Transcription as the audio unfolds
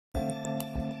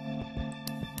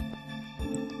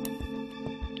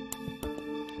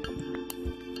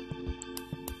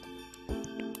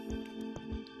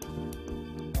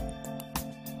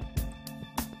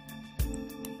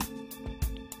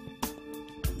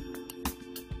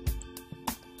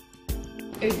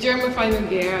During my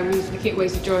final year, I was looking at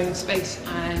ways of drawing in space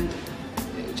and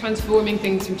transforming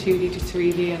things from 2D to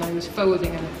 3D, and I was folding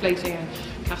and inflating and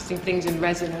casting things in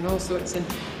resin and all sorts, and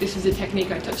this was a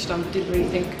technique I touched on but didn't really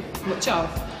think much of.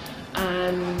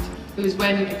 And it was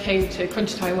when it came to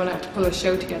crunch time, when I had to pull a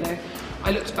show together,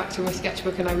 I looked back to my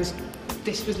sketchbook and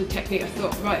this was the technique. I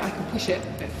thought, right, I can push it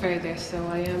a bit further, so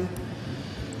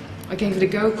I gave it a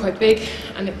go quite big,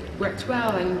 and it worked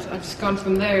well, and I've just gone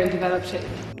from there and developed it.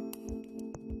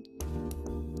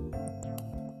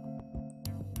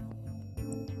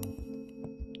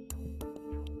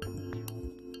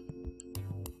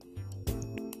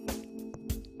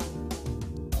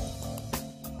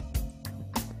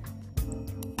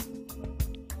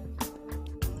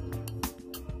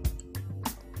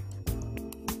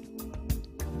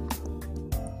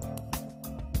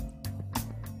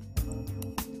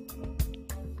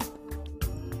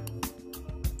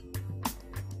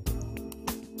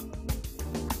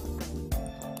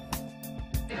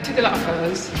 I took a lot of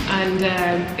photos, and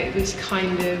it was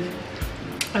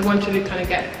I wanted to kind of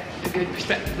get a good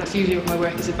perspective. That's usually what my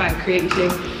work is about, creating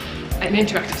an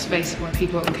interactive space where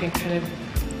people can kind of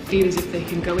feel as if they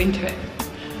can go into it,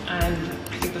 and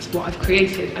I think that's what I've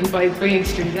created. And by bringing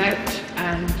strings out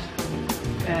and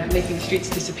making the streets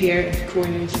disappear into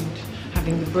corners and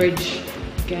having the bridge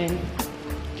again,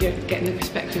 getting the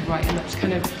perspective right, and that's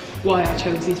kind of why I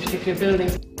chose these particular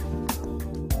buildings.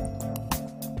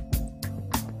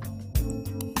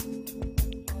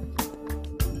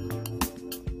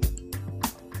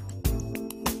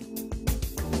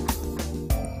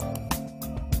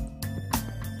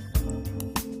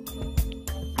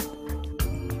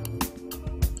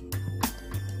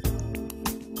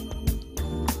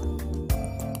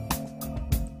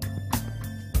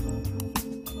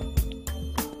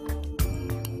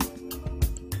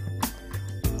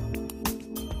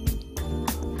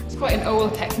 It's quite an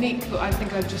old technique, but I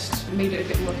think I've just made it a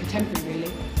bit more contemporary,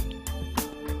 really.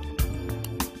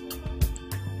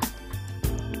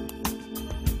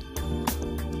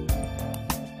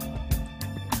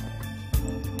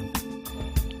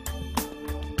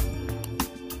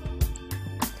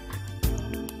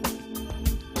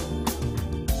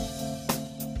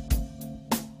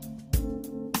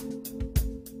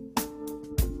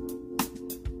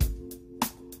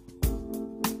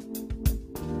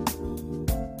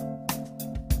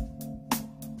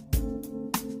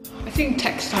 I think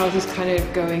textiles is kind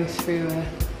of going through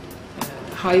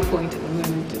a high point at the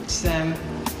moment. It's, I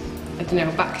don't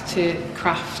know, back to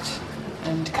craft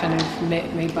and kind of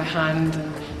made by hand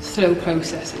and slow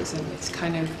processes, and that's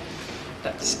kind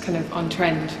of on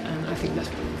trend, and I think that's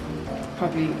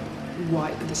probably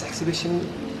why this exhibition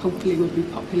hopefully will be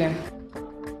popular.